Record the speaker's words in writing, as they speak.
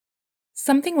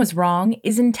Something Was Wrong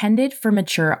is intended for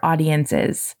mature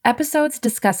audiences. Episodes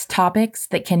discuss topics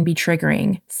that can be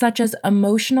triggering, such as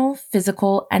emotional,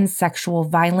 physical, and sexual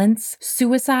violence,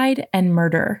 suicide, and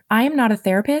murder. I am not a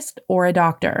therapist or a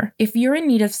doctor. If you're in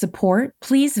need of support,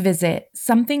 please visit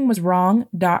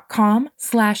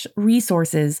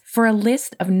somethingwaswrong.com/resources for a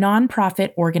list of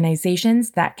nonprofit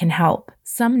organizations that can help.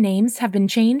 Some names have been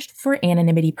changed for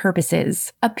anonymity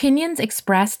purposes. Opinions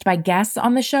expressed by guests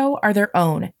on the show are their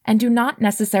own and do not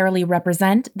necessarily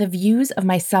represent the views of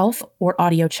myself or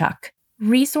AudioChuck.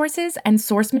 Resources and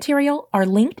source material are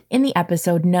linked in the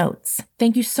episode notes.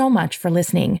 Thank you so much for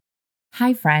listening.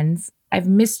 Hi, friends. I've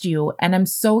missed you, and I'm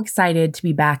so excited to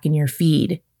be back in your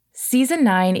feed. Season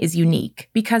 9 is unique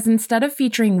because instead of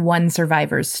featuring one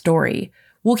survivor's story,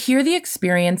 we'll hear the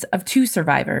experience of two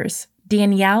survivors,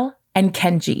 Danielle and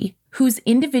Kenji, whose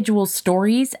individual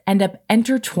stories end up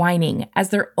intertwining as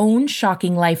their own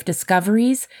shocking life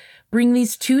discoveries bring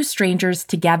these two strangers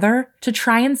together to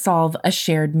try and solve a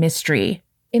shared mystery.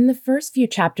 In the first few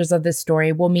chapters of this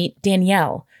story, we'll meet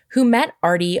Danielle, who met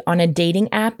Artie on a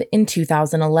dating app in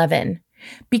 2011.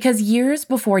 Because years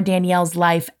before Danielle's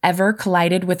life ever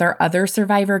collided with our other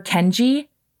survivor, Kenji,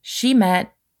 she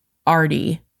met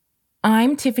Artie.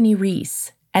 I'm Tiffany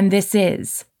Reese, and this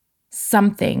is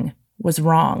Something Was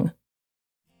Wrong.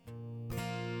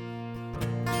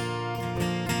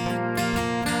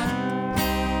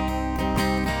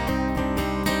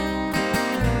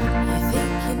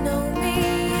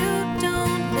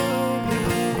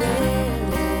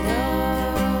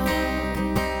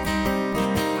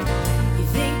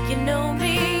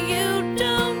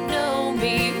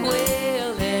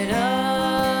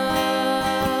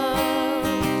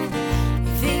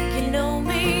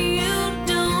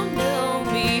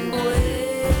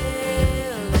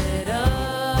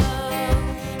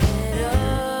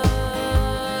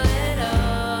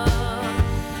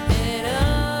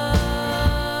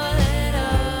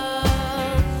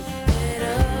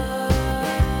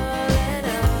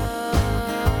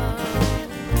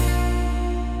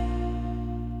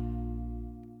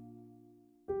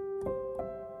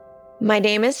 My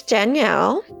name is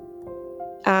Danielle.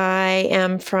 I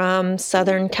am from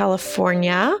Southern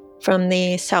California, from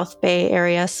the South Bay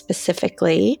area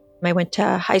specifically. I went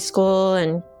to high school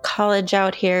and college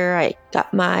out here. I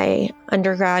got my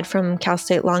undergrad from Cal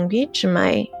State Long Beach and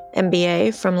my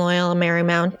MBA from Loyola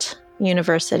Marymount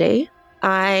University.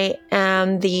 I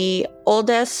am the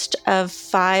oldest of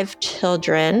 5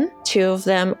 children. 2 of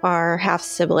them are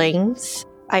half-siblings.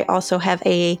 I also have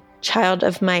a child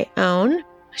of my own.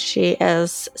 She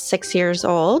is 6 years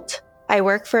old. I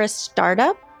work for a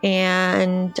startup,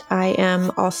 and I am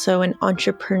also an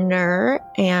entrepreneur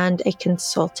and a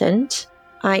consultant.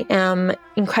 I am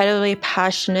incredibly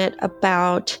passionate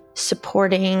about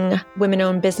supporting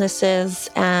women-owned businesses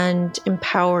and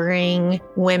empowering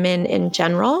women in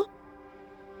general.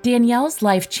 Danielle's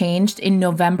life changed in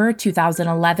November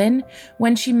 2011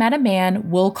 when she met a man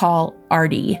we'll call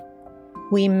Artie.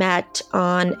 We met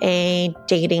on a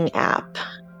dating app.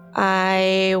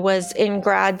 I was in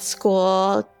grad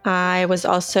school. I was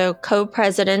also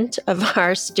co-president of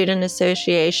our student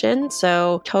association,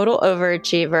 so total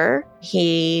overachiever.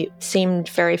 He seemed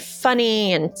very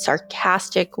funny and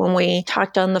sarcastic when we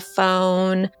talked on the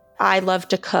phone. I love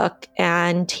to cook,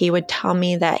 and he would tell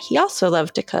me that he also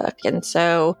loved to cook. And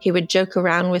so he would joke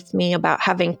around with me about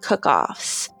having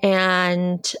cook-offs.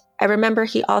 And I remember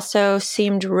he also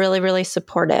seemed really, really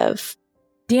supportive.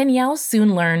 Danielle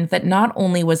soon learned that not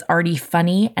only was Artie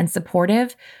funny and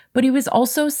supportive, but he was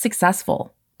also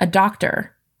successful, a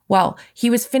doctor. Well, he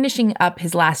was finishing up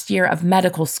his last year of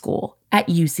medical school at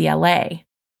UCLA.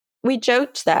 We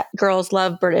joked that girls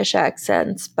love British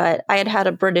accents, but I had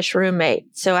a British roommate.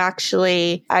 So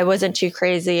actually, I wasn't too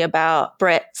crazy about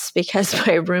Brits because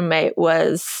my roommate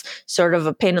was sort of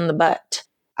a pain in the butt.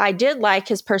 I did like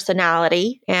his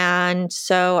personality, and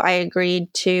so I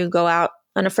agreed to go out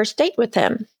on a first date with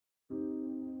him.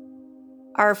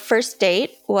 Our first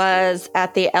date was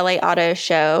at the LA Auto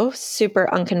Show, super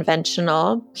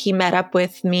unconventional. He met up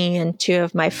with me and 2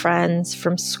 of my friends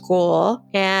from school,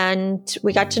 and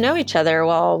we got to know each other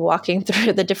while walking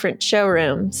through the different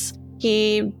showrooms.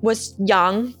 He was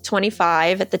young,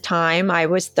 25 at the time. I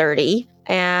was 30.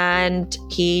 And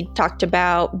he talked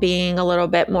about being a little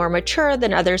bit more mature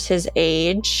than others his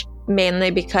age,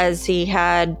 mainly because he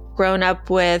had grown up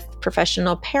with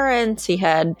professional parents. He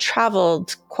had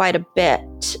traveled quite a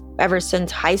bit ever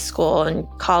since high school and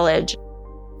college.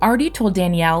 Artie told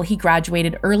Danielle he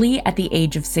graduated early at the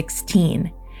age of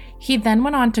 16. He then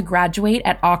went on to graduate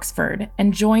at Oxford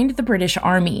and joined the British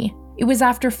Army. It was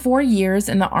after 4 years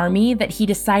in the Army that he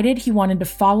decided he wanted to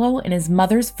follow in his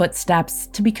mother's footsteps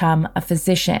to become a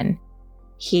physician.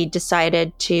 He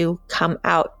decided to come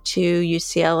out to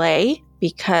UCLA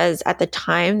because at the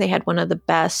time they had one of the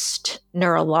best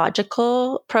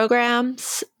neurological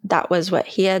programs. That was what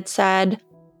he had said.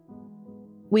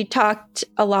 We talked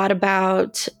a lot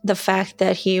about the fact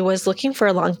that he was looking for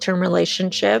a long-term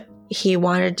relationship. He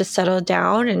wanted to settle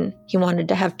down and he wanted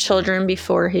to have children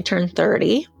before he turned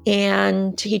 30.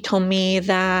 And he told me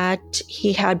that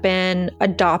he had been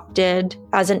adopted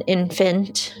as an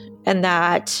infant and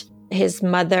that his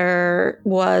mother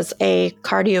was a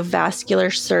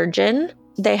cardiovascular surgeon.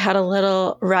 They had a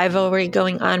little rivalry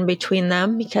going on between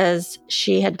them because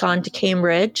she had gone to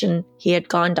Cambridge and he had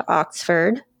gone to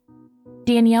Oxford.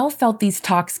 Danielle felt these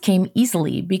talks came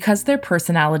easily because their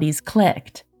personalities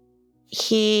clicked.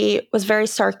 He was very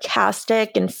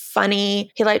sarcastic and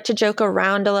funny. He liked to joke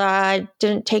around a lot,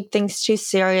 didn't take things too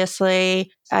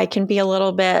seriously. I can be a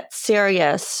little bit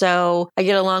serious, so I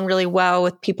get along really well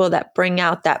with people that bring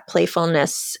out that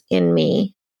playfulness in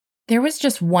me. There was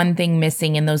just one thing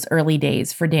missing in those early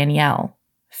days for Danielle: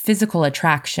 physical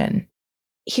attraction.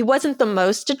 He wasn't the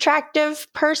most attractive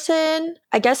person.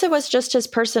 I guess it was just his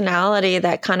personality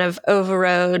that kind of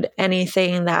overrode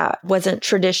anything that wasn't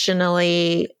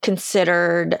traditionally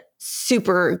considered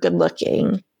super good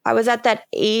looking. I was at that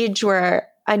age where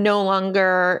I no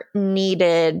longer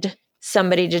needed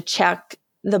somebody to check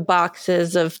the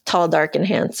boxes of tall, dark, and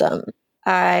handsome.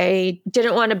 I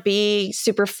didn't want to be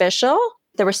superficial.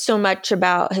 There was so much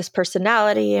about his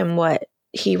personality and what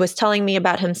he was telling me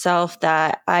about himself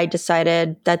that I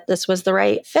decided that this was the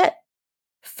right fit.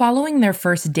 Following their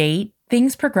first date,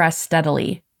 things progressed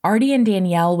steadily. Artie and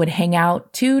Danielle would hang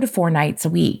out 2 to 4 nights a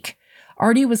week.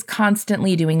 Artie was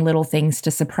constantly doing little things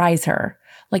to surprise her,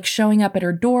 like showing up at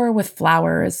her door with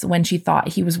flowers when she thought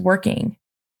he was working.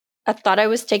 I thought I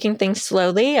was taking things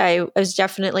slowly. I was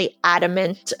definitely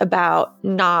adamant about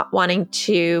not wanting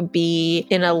to be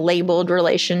in a labeled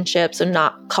relationship, so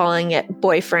not calling it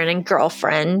boyfriend and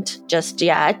girlfriend just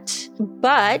yet.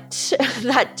 But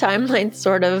that timeline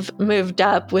sort of moved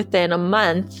up within a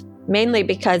month, mainly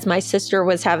because my sister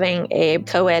was having a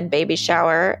co-ed baby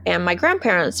shower and my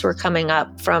grandparents were coming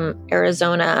up from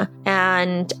Arizona.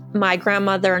 And my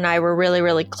grandmother and I were really,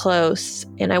 really close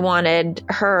and I wanted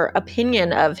her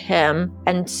opinion of him.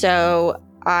 And so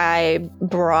I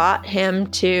brought him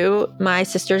to my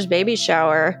sister's baby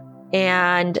shower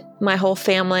and my whole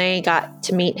family got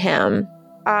to meet him.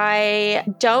 I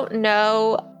don't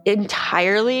know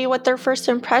entirely what their first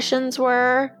impressions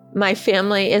were. My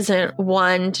family isn't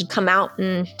one to come out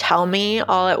and tell me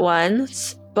all at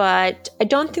once, but I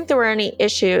don't think there were any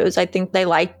issues. I think they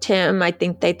liked him. I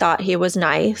think they thought he was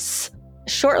nice.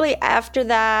 Shortly after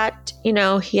that,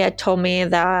 he had told me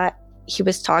that he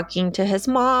was talking to his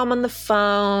mom on the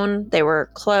phone. They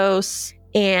were close.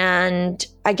 And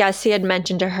I guess he had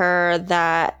mentioned to her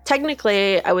that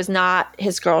technically I was not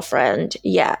his girlfriend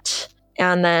yet.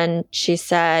 And then she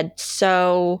said,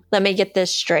 so let me get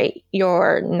this straight.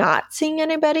 You're not seeing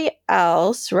anybody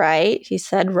else, right? He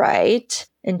said, right.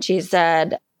 And she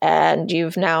said, and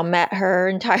you've now met her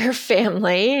entire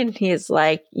family? And he's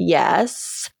like,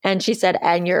 yes. And she said,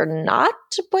 and you're not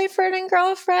boyfriend and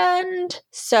girlfriend?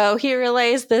 So he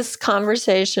relays this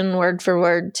conversation word for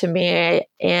word to me.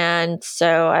 And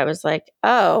so I was like,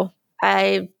 oh,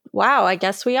 wow, I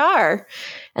guess we are.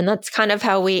 And that's kind of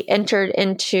how we entered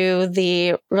into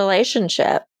the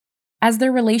relationship. As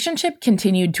their relationship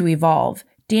continued to evolve,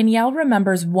 Danielle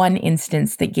remembers one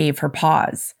instance that gave her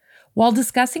pause. While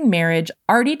discussing marriage,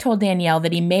 Artie told Danielle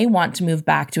that he may want to move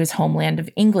back to his homeland of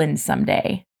England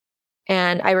someday.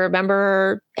 And I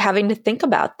remember having to think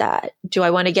about that. Do I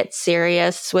want to get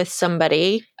serious with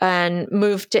somebody and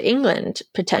move to England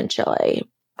potentially?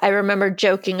 I remember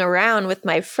joking around with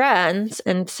my friends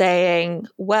and saying,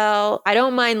 well, I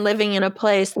don't mind living in a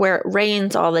place where it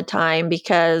rains all the time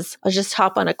because I'll just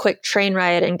hop on a quick train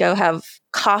ride and go have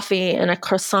coffee and a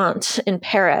croissant in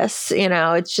Paris.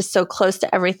 It's just so close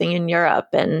to everything in Europe,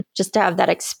 and just to have that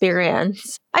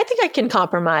experience. I think I can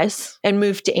compromise and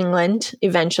move to England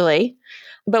eventually,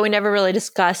 but we never really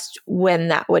discussed when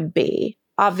that would be.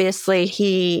 Obviously,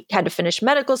 he had to finish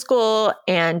medical school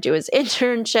and do his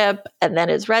internship and then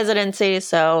his residency.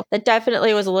 So that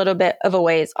definitely was a little bit of a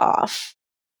ways off.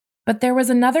 But there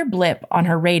was another blip on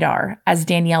her radar, as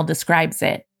Danielle describes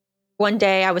it. One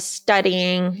day I was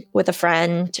studying with a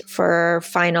friend for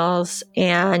finals,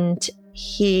 and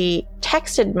he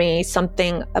texted me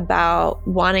something about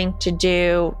wanting to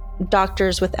do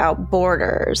Doctors Without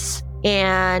Borders.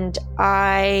 And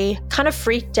I kind of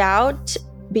freaked out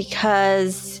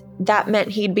because that meant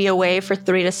he'd be away for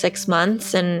 3 to 6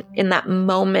 months. And in that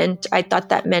moment, I thought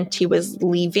that meant he was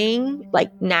leaving,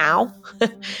 like now,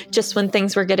 just when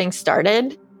things were getting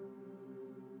started.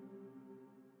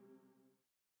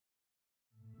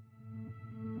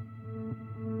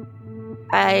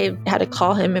 I had to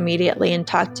call him immediately and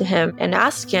talk to him and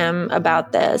ask him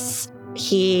about this.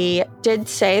 He did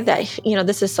say that,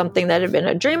 this is something that had been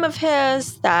a dream of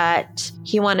his, that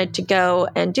he wanted to go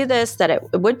and do this, that it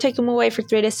would take him away for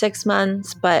 3 to 6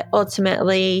 months, but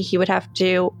ultimately he would have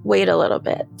to wait a little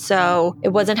bit. So it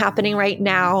wasn't happening right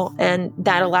now. And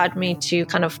that allowed me to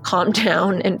kind of calm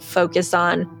down and focus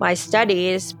on my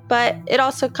studies. But it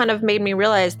also kind of made me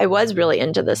realize I was really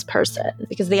into this person,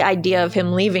 because the idea of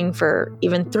him leaving for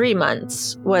even 3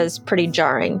 months was pretty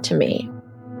jarring to me.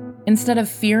 Instead of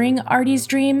fearing Artie's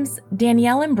dreams,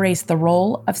 Danielle embraced the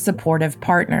role of supportive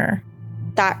partner.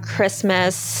 That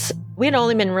Christmas, we had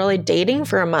only been really dating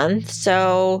for a month.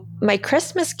 So my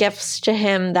Christmas gifts to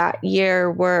him that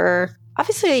year were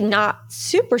obviously not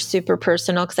super, super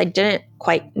personal, because I didn't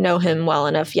quite know him well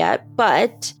enough yet.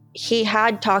 But he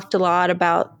had talked a lot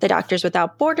about the Doctors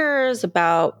Without Borders,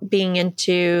 about being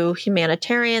into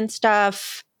humanitarian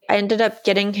stuff. I ended up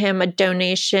getting him a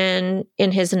donation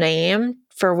in his name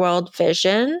for World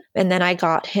Vision. And then I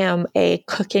got him a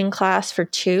cooking class for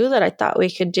 2 that I thought we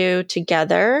could do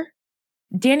together.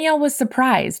 Danielle was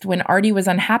surprised when Artie was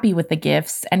unhappy with the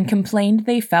gifts and complained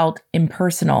they felt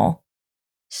impersonal.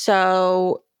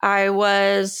 So I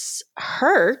was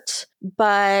hurt,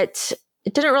 but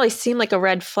it didn't really seem like a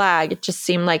red flag. It just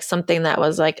seemed like something that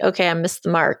was like, okay, I missed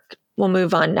the mark. We'll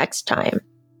move on next time.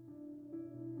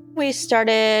 We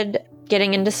started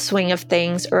getting into swing of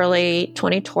things early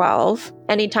 2012.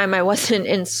 Anytime I wasn't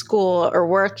in school or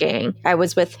working, I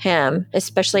was with him,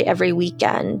 especially every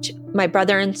weekend. My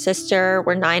brother and sister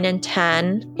were 9 and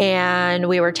 10, and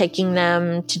we were taking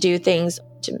them to do things,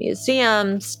 to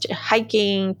museums, to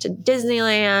hiking, to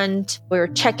Disneyland. We were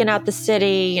checking out the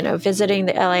city, visiting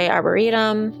the LA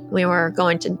Arboretum. We were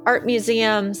going to art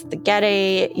museums, the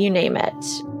Getty, you name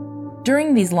it.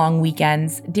 During these long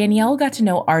weekends, Danielle got to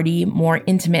know Artie more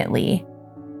intimately.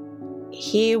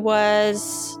 He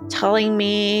was telling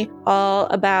me all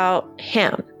about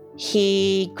him.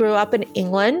 He grew up in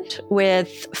England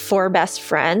with 4 best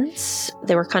friends.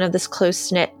 They were kind of this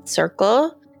close-knit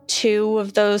circle. 2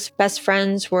 of those best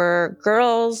friends were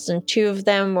girls and 2 of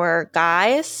them were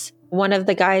guys. One of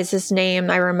the guys' name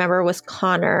I remember was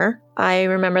Connor. I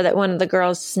remember that one of the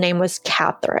girls' name was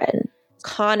Catherine.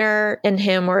 Connor and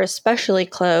him were especially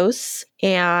close,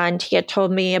 and he had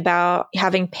told me about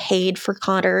having paid for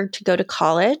Connor to go to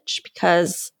college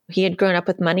because he had grown up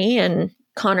with money and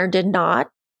Connor did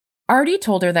not. Artie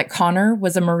told her that Connor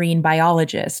was a marine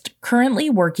biologist currently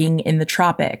working in the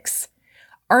tropics.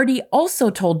 Artie also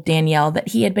told Danielle that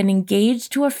he had been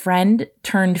engaged to a friend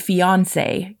turned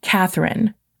fiancée,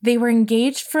 Catherine. They were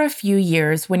engaged for a few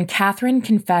years when Catherine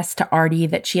confessed to Artie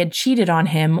that she had cheated on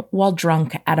him while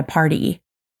drunk at a party.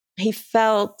 He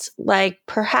felt like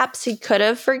perhaps he could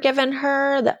have forgiven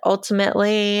her, that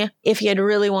ultimately, if he had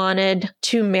really wanted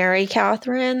to marry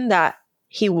Catherine, that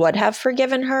he would have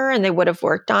forgiven her and they would have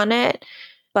worked on it.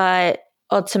 But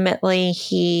ultimately,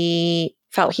 he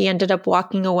felt he ended up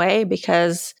walking away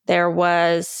because there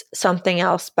was something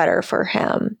else better for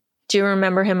him. Do you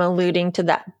remember him alluding to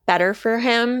that better for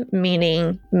him,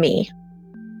 meaning me?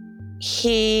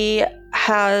 He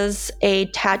has a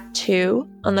tattoo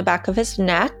on the back of his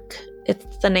neck.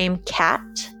 It's the name Kat,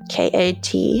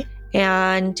 K-A-T.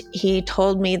 And he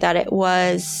told me that it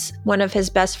was one of his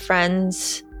best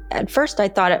friends. At first, I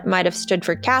thought it might have stood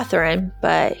for Catherine,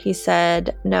 but he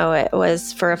said, no, it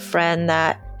was for a friend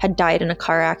that had died in a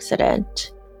car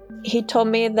accident. He told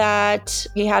me that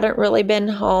he hadn't really been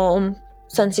home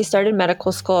since he started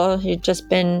medical school. He'd just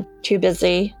been too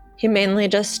busy. He mainly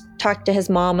just talked to his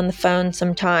mom on the phone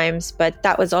sometimes, but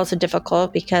that was also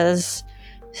difficult because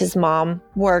his mom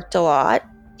worked a lot.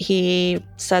 He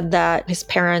said that his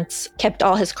parents kept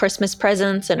all his Christmas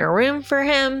presents in a room for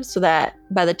him so that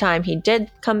by the time he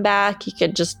did come back, he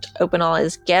could just open all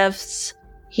his gifts.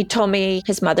 He told me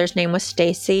his mother's name was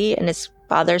Stacy and his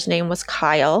father's name was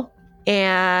Kyle,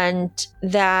 and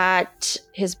that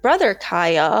his brother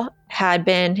Kyle had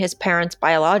been his parents'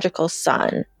 biological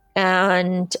son.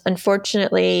 And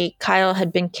unfortunately, Kyle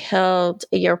had been killed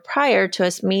a year prior to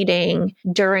us meeting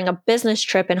during a business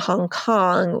trip in Hong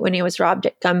Kong when he was robbed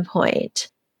at gunpoint.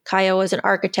 Kyle was an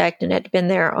architect and had been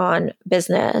there on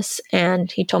business.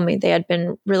 And he told me they had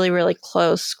been really, really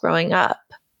close growing up.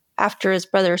 After his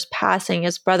brother's passing,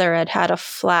 his brother had had a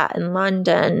flat in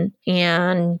London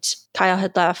and Kyle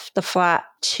had left the flat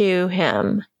to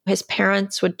him. His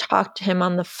parents would talk to him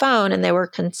on the phone and they were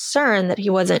concerned that he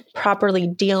wasn't properly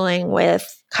dealing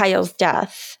with Kyle's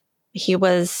death. He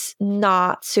was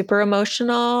not super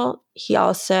emotional. He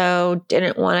also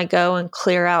didn't want to go and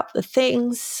clear out the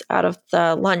things out of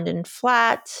the London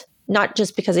flat, not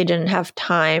just because he didn't have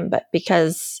time, but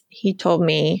because he told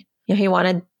me he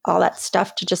wanted all that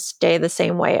stuff to just stay the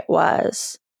same way it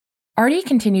was. Artie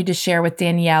continued to share with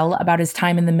Danielle about his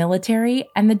time in the military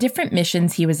and the different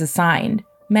missions he was assigned,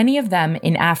 many of them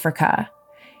in Africa.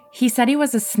 He said he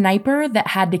was a sniper that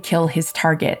had to kill his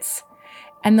targets.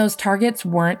 And those targets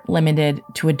weren't limited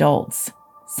to adults.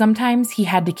 Sometimes he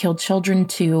had to kill children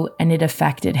too, and it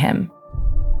affected him.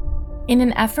 In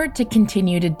an effort to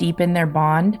continue to deepen their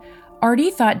bond,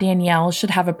 Artie thought Danielle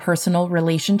should have a personal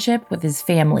relationship with his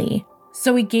family.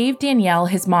 So he gave Danielle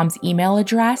his mom's email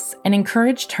address and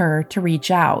encouraged her to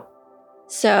reach out.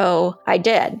 So I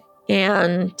did.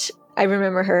 And I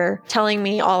remember her telling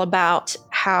me all about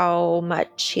how much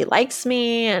she likes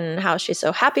me and how she's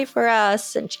so happy for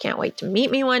us and she can't wait to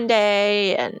meet me one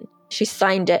day. And she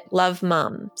signed it Love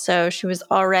Mom. So she was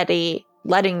already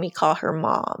letting me call her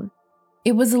mom.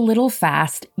 It was a little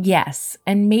fast, yes,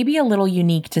 and maybe a little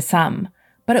unique to some,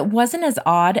 but it wasn't as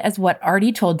odd as what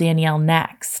Artie told Danielle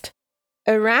next.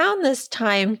 Around this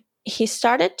time, he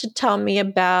started to tell me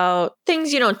about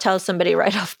things you don't tell somebody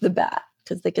right off the bat,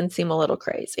 because they can seem a little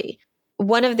crazy.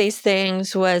 One of these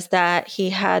things was that he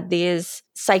had these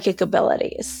psychic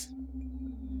abilities.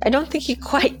 I don't think he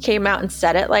quite came out and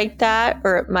said it like that,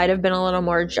 or it might have been a little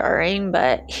more jarring,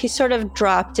 but he sort of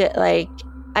dropped it like,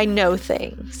 I know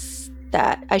things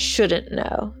that I shouldn't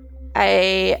know.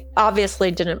 I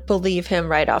obviously didn't believe him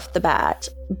right off the bat,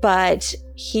 but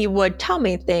he would tell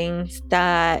me things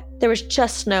that there was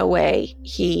just no way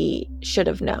he should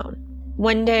have known.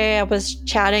 One day I was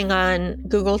chatting on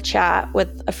Google Chat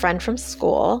with a friend from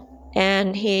school,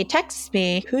 and he texts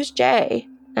me, "Who's Jay?"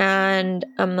 And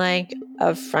I'm like,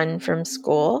 "A friend from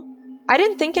school?" I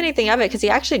didn't think anything of it because he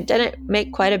actually didn't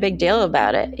make quite a big deal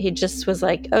about it. He just was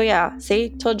like, "Oh yeah, see,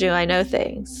 told you I know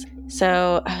things."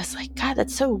 So I was like, God,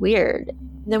 that's so weird.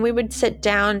 And then we would sit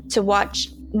down to watch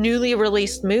newly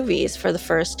released movies for the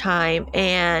first time.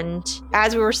 And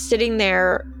as we were sitting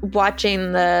there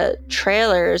watching the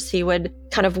trailers, he would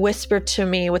kind of whisper to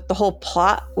me what the whole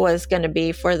plot was going to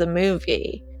be for the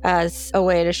movie as a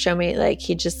way to show me like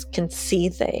he just can see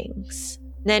things.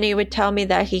 Then he would tell me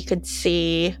that he could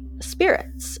see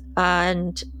spirits.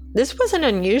 And this wasn't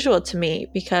unusual to me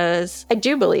because I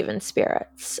do believe in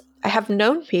spirits. I have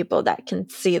known people that can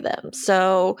see them.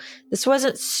 So this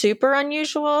wasn't super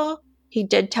unusual. He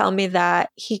did tell me that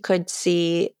he could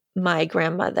see my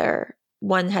grandmother.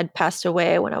 One had passed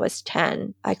away when I was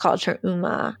 10. I called her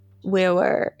Uma. We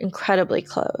were incredibly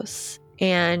close.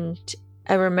 And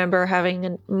I remember having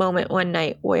a moment one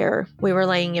night where we were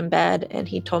laying in bed and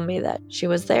he told me that she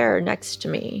was there next to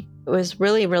me. It was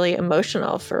really, really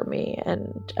emotional for me.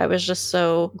 And I was just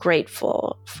so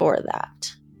grateful for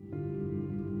that.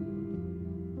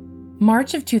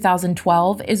 March of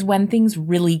 2012 is when things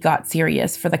really got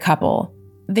serious for the couple.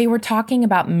 They were talking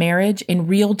about marriage in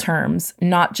real terms,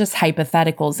 not just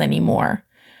hypotheticals anymore.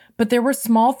 But there were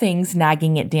small things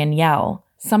nagging at Danielle,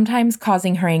 sometimes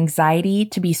causing her anxiety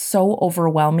to be so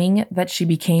overwhelming that she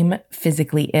became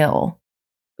physically ill.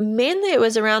 Mainly it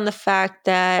was around the fact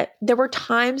that there were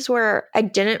times where I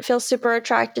didn't feel super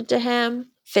attracted to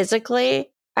him physically.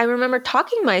 I remember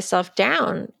talking myself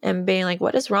down and being like,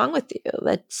 what is wrong with you?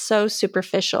 That's so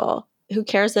superficial. Who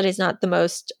cares that he's not the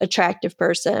most attractive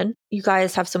person? You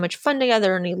guys have so much fun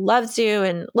together and he loves you.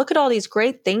 And look at all these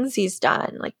great things he's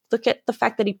done. Like, look at the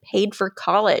fact that he paid for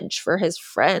college for his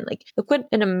friend. Like, look what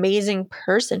an amazing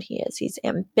person he is. He's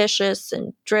ambitious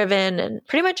and driven and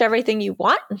pretty much everything you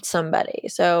want in somebody.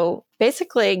 So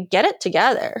basically, get it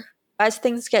together. As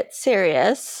things get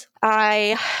serious,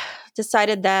 I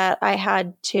decided that I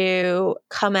had to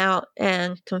come out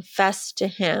and confess to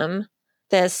him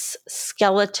this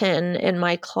skeleton in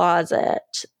my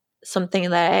closet, something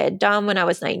that I had done when I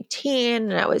was 19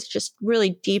 and I was just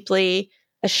really deeply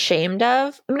ashamed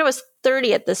of. I mean, I was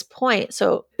 30 at this point,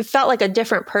 so it felt like a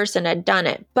different person had done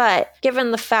it. But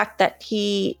given the fact that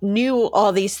he knew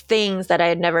all these things that I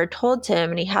had never told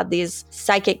him and he had these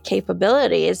psychic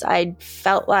capabilities, I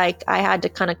felt like I had to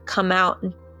kind of come out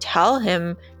and tell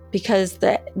him, because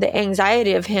the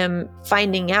anxiety of him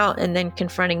finding out and then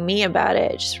confronting me about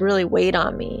it just really weighed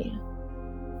on me.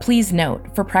 Please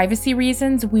note, for privacy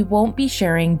reasons, we won't be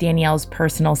sharing Danielle's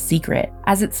personal secret,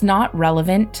 as it's not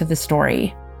relevant to the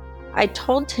story. I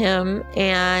told him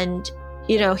and,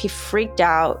 he freaked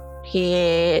out.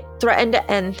 He threatened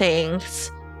to end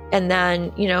things. And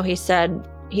then, he said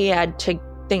he had to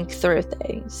think through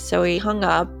things. So he hung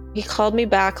up. He called me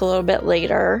back a little bit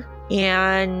later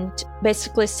and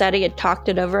basically said he had talked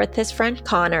it over with his friend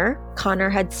Connor. Connor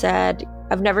had said,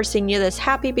 I've never seen you this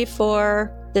happy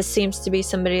before. This seems to be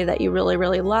somebody that you really,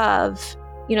 really love.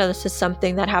 This is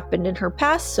something that happened in her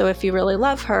past. So if you really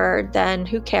love her, then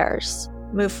who cares?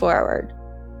 Move forward.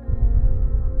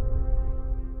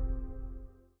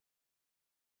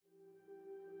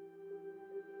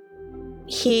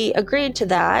 He agreed to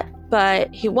that,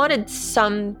 but he wanted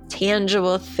some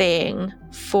tangible thing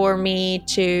for me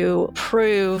to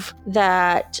prove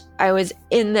that I was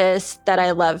in this, that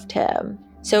I loved him.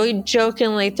 So he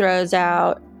jokingly throws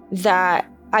out that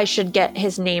I should get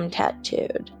his name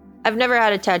tattooed. I've never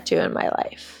had a tattoo in my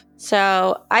life.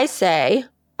 So I say,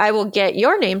 I will get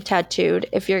your name tattooed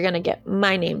if you're going to get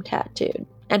my name tattooed.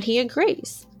 And he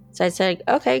agrees. So I said,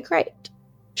 okay, great.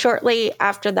 Shortly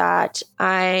after that,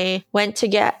 I went to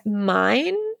get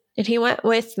mine and he went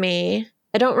with me.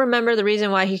 I don't remember the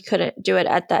reason why he couldn't do it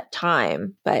at that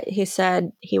time, but he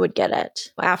said he would get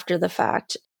it after the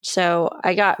fact. So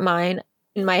I got mine.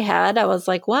 In my head, I was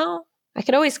like, well, I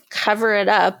could always cover it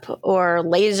up or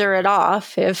laser it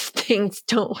off if things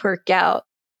don't work out.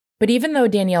 But even though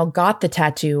Danielle got the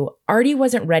tattoo, Artie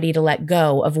wasn't ready to let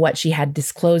go of what she had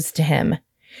disclosed to him.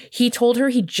 He told her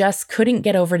he just couldn't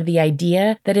get over the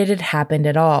idea that it had happened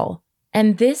at all.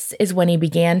 And this is when he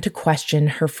began to question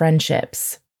her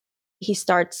friendships. He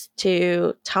starts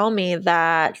to tell me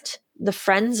that the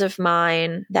friends of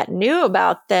mine that knew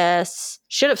about this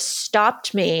should have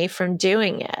stopped me from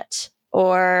doing it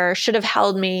or should have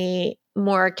held me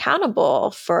more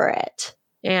accountable for it.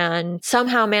 And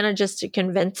somehow manages to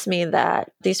convince me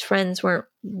that these friends weren't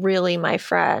really my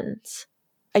friends.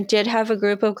 I did have a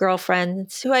group of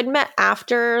girlfriends who I'd met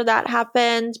after that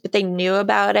happened, but they knew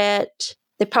about it.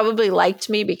 They probably liked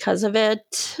me because of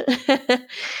it,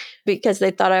 because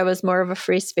they thought I was more of a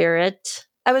free spirit.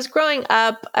 I was growing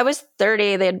up. I was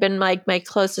 30. They had been like my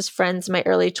closest friends in my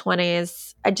early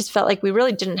 20s. I just felt like we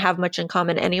really didn't have much in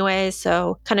common anyway.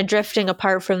 So kind of drifting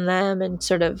apart from them and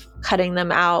sort of cutting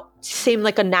them out seemed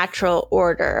like a natural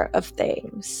order of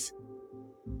things.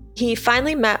 He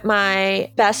finally met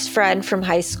my best friend from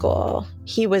high school.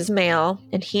 He was male,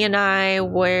 and he and I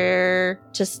were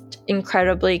just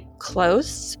incredibly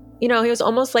close. He was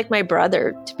almost like my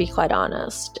brother, to be quite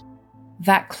honest.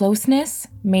 That closeness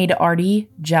made Artie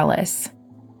jealous.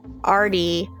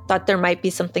 Artie thought there might be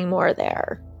something more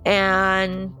there.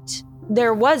 And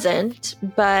there wasn't,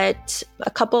 but a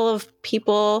couple of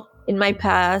people in my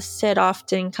past had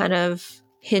often kind of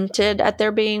hinted at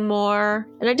there being more.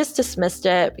 And I just dismissed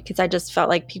it because I just felt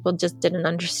like people just didn't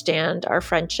understand our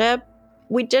friendship.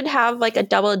 We did have like a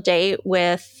double date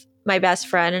with my best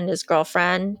friend and his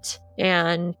girlfriend.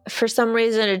 And for some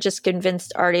reason, it just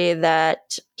convinced Artie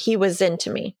that he was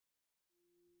into me.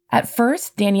 At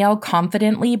first, Danielle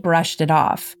confidently brushed it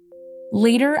off.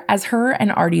 Later, as her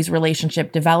and Artie's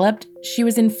relationship developed, she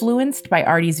was influenced by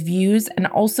Artie's views and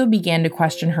also began to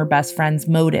question her best friend's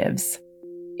motives.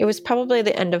 It was probably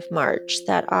the end of March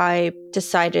that I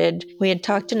decided we had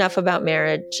talked enough about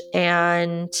marriage,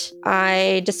 and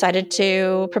I decided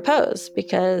to propose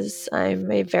because I'm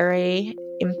a very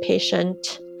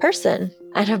impatient person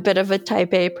and a bit of a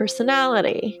type A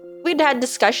personality. We'd had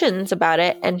discussions about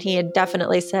it, and he had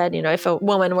definitely said, if a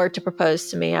woman were to propose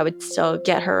to me, I would still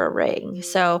get her a ring.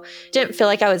 So didn't feel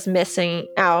like I was missing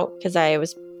out because I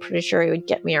was pretty sure he would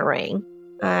get me a ring.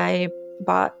 I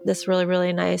bought this really,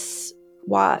 really nice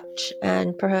watch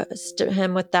and proposed to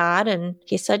him with that, and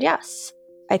he said yes.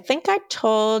 I think I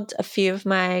told a few of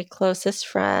my closest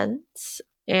friends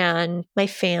and my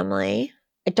family.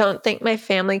 I don't think my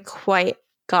family quite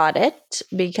got it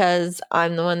because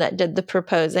I'm the one that did the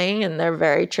proposing and they're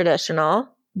very traditional,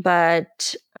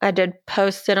 but I did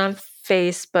post it on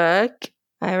Facebook.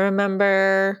 I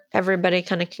remember everybody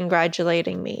kind of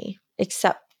congratulating me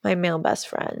except my male best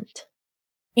friend.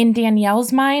 In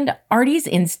Danielle's mind, Artie's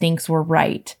instincts were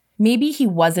right. Maybe he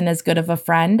wasn't as good of a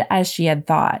friend as she had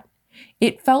thought.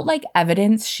 It felt like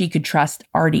evidence she could trust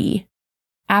Artie.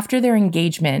 After their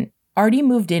engagement, Artie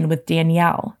moved in with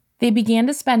Danielle. They began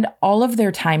to spend all of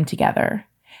their time together.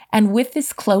 And with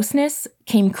this closeness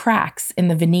came cracks in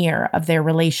the veneer of their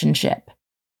relationship.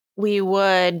 We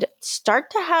would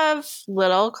start to have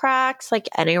little cracks, like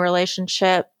any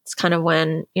relationship. It's kind of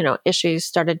when, issues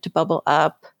started to bubble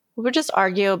up. We would just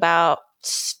argue about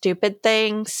stupid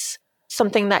things.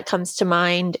 Something that comes to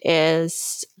mind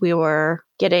is we were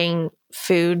getting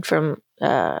food from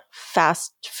a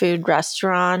fast food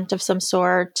restaurant of some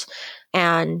sort.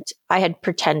 And I had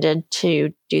pretended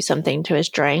to do something to his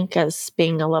drink as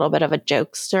being a little bit of a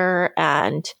jokester.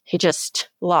 And he just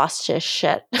lost his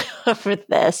shit over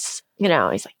this. He's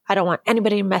like, I don't want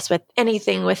anybody to mess with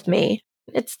anything with me.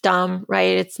 It's dumb,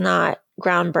 right? It's not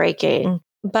groundbreaking.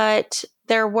 But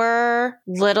there were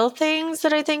little things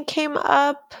that I think came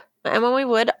up. And when we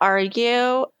would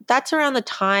argue, that's around the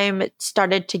time it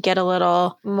started to get a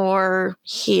little more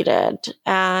heated.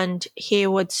 And he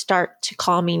would start to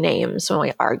call me names when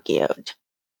we argued.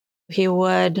 He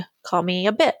would call me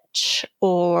a bitch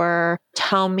or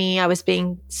tell me I was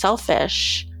being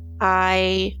selfish.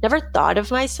 I never thought of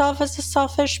myself as a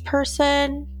selfish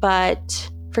person, but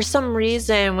for some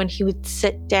reason, when he would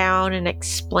sit down and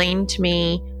explain to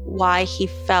me why he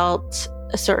felt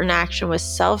a certain action was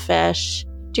selfish,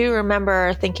 do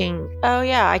remember thinking, oh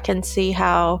yeah, I can see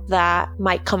how that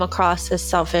might come across as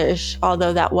selfish,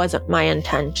 although that wasn't my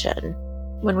intention.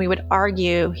 When we would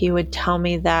argue, he would tell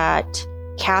me that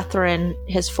Catherine,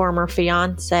 his former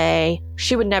fiance,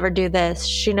 she would never do this.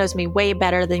 She knows me way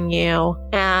better than you.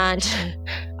 And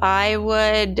I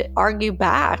would argue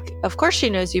back. Of course she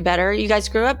knows you better. You guys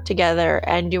grew up together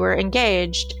and you were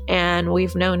engaged and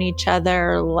we've known each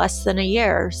other less than a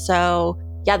year. So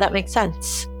yeah, that makes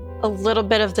sense. A little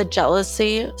bit of the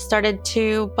jealousy started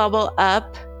to bubble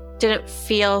up. Didn't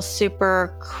feel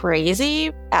super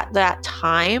crazy at that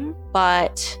time,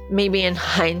 but maybe in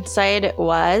hindsight it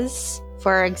was.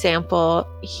 For example,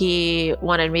 he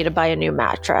wanted me to buy a new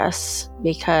mattress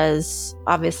because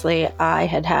obviously I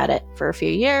had had it for a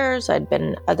few years. I'd been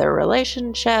in other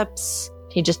relationships.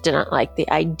 He just didn't like the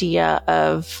idea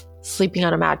of sleeping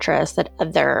on a mattress that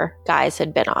other guys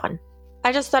had been on.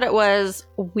 I just thought it was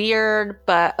weird,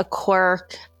 but a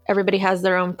quirk. Everybody has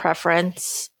their own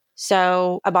preference.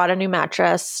 So I bought a new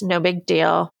mattress. No big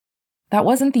deal. That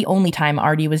wasn't the only time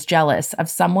Artie was jealous of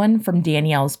someone from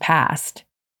Danielle's past.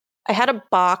 I had a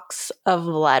box of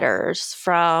letters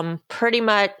from pretty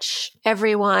much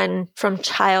everyone from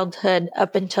childhood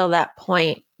up until that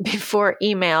point. Before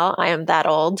email, I am that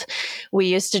old. We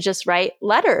used to just write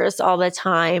letters all the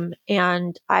time.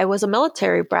 And I was a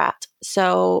military brat.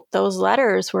 So those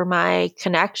letters were my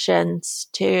connections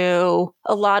to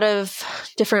a lot of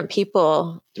different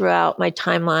people throughout my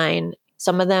timeline.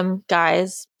 Some of them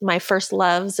guys, my first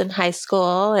loves in high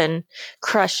school and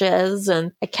crushes.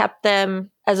 And I kept them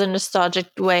as a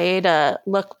nostalgic way to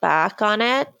look back on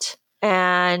it.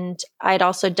 And I'd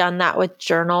also done that with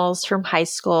journals from high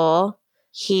school.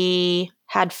 He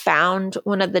had found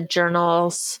one of the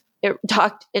journals. It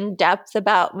talked in depth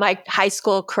about my high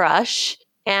school crush,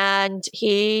 and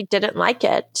he didn't like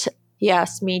it. He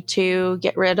asked me to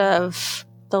get rid of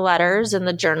the letters and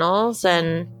the journals.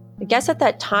 And I guess at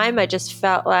that time, I just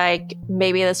felt like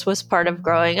maybe this was part of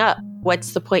growing up.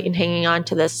 What's the point in hanging on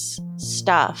to this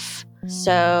stuff?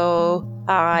 So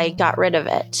I got rid of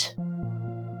it.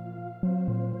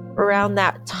 Around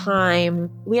that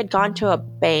time, we had gone to a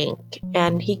bank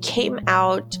and he came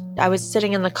out. I was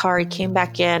sitting in the car. He came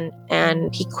back in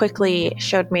and he quickly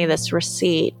showed me this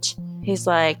receipt. He's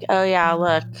like, oh yeah,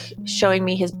 look, showing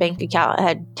me his bank account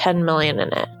had 10 million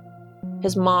in it.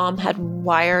 His mom had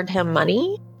wired him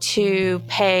money to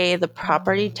pay the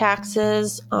property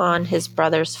taxes on his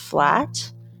brother's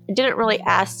flat. I didn't really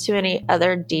ask too many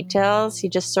other details. He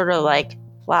just sort of like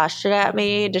flashed it at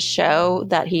me to show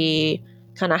that he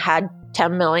kind of had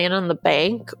 10 million in the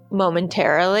bank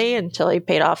momentarily until he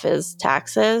paid off his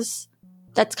taxes.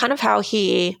 That's kind of how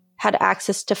he had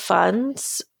access to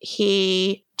funds.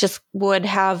 He just would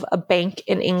have a bank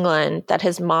in England that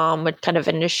his mom would kind of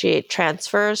initiate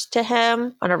transfers to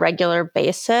him on a regular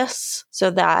basis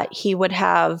so that he would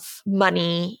have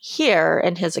money here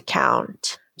in his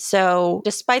account. So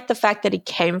despite the fact that he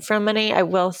came from money, I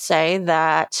will say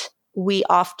that we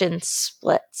often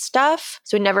split stuff.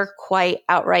 So we never quite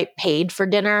outright paid for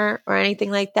dinner or anything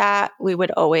like that. We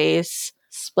would always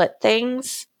split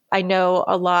things. I know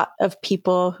a lot of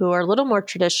people who are a little more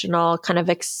traditional kind of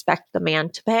expect the man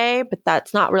to pay, but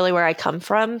that's not really where I come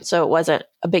from. So it wasn't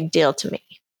a big deal to me.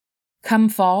 Come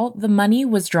fall, the money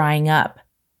was drying up.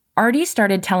 Artie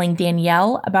started telling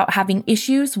Danielle about having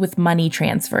issues with money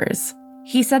transfers.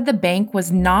 He said the bank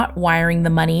was not wiring the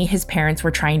money his parents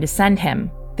were trying to send him.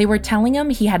 They were telling him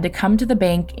he had to come to the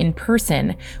bank in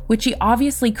person, which he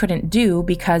obviously couldn't do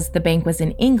because the bank was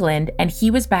in England and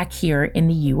he was back here in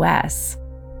the US.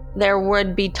 There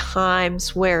would be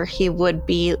times where he would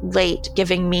be late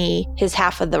giving me his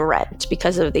half of the rent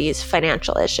because of these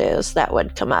financial issues that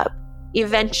would come up.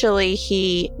 Eventually,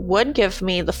 he would give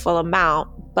me the full amount,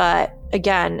 but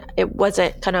again, it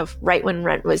wasn't kind of right when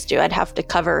rent was due. I'd have to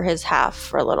cover his half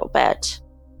for a little bit.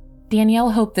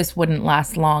 Danielle hoped this wouldn't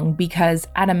last long because,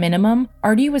 at a minimum,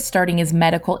 Artie was starting his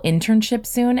medical internship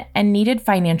soon and needed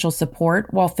financial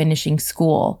support while finishing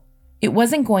school. It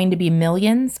wasn't going to be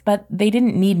millions, but they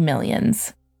didn't need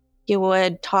millions. He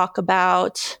would talk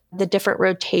about the different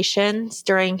rotations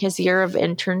during his year of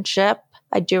internship.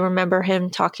 I do remember him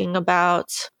talking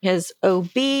about his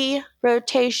OB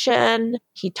rotation.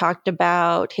 He talked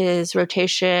about his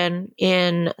rotation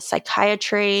in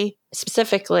psychiatry,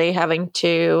 specifically having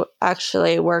to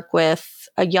actually work with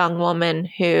a young woman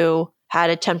who had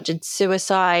attempted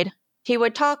suicide. He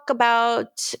would talk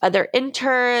about other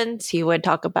interns. He would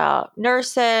talk about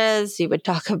nurses. He would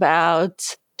talk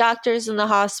about doctors in the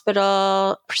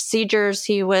hospital, procedures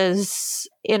he was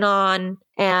in on,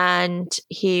 and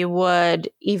he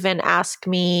would even ask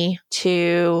me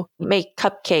to make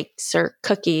cupcakes or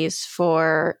cookies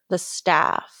for the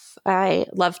staff. I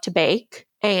love to bake,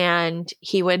 and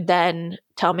he would then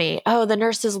tell me, "Oh, the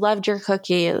nurses loved your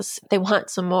cookies. They want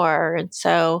some more." And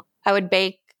so I would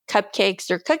bake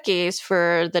cupcakes or cookies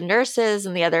for the nurses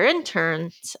and the other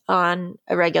interns on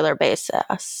a regular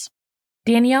basis.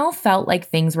 Danielle felt like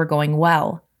things were going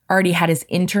well. Artie had his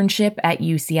internship at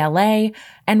UCLA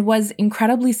and was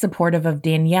incredibly supportive of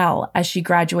Danielle as she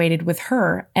graduated with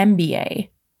her MBA.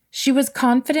 She was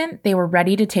confident they were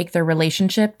ready to take their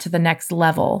relationship to the next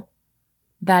level.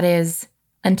 That is,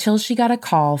 until she got a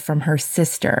call from her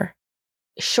sister.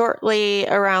 Shortly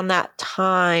around that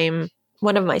time,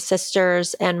 one of my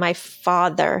sisters and my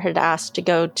father had asked to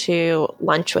go to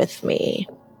lunch with me.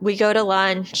 We go to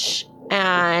lunch,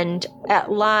 and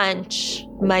at lunch,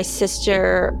 my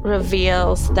sister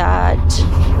reveals that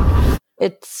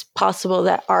it's possible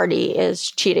that Artie is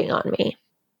cheating on me.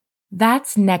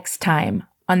 That's next time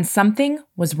on Something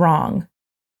Was Wrong.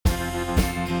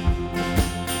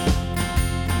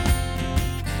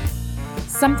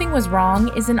 Something Was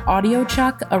Wrong is an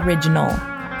AudioChuck original.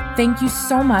 Thank you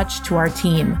so much to our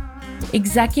team.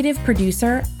 Executive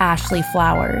producer, Ashley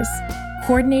Flowers.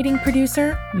 Coordinating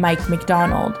producer, Mike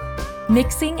McDonald.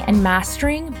 Mixing and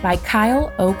mastering by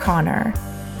Kyle O'Connor.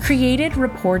 Created,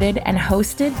 reported, and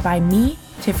hosted by me,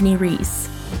 Tiffany Reese.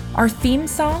 Our theme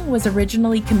song was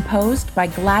originally composed by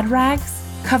Glad Rags,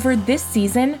 covered this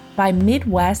season by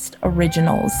Midwest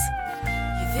Originals.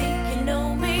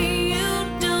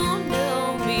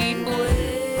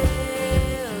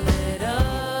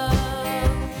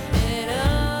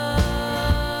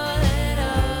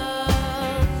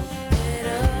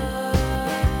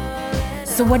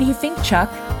 So what do you think, Chuck?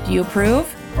 Do you approve?